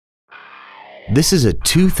This is a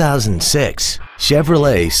 2006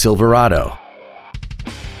 Chevrolet Silverado.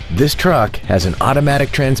 This truck has an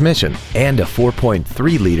automatic transmission and a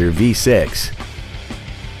 4.3-liter V6.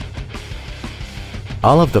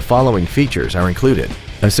 All of the following features are included: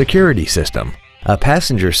 a security system, a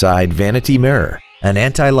passenger side vanity mirror, an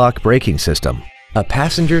anti-lock braking system, a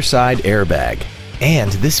passenger side airbag,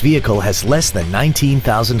 and this vehicle has less than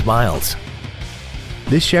 19,000 miles.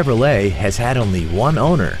 This Chevrolet has had only one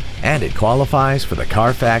owner, and it qualifies for the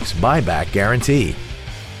Carfax buyback guarantee.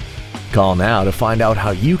 Call now to find out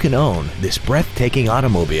how you can own this breathtaking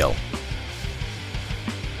automobile.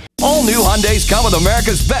 All new Hyundais come with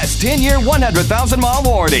America's best 10-year, 100,000-mile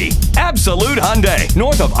warranty. Absolute Hyundai,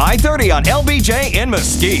 north of I-30 on LBJ in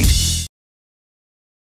Mesquite.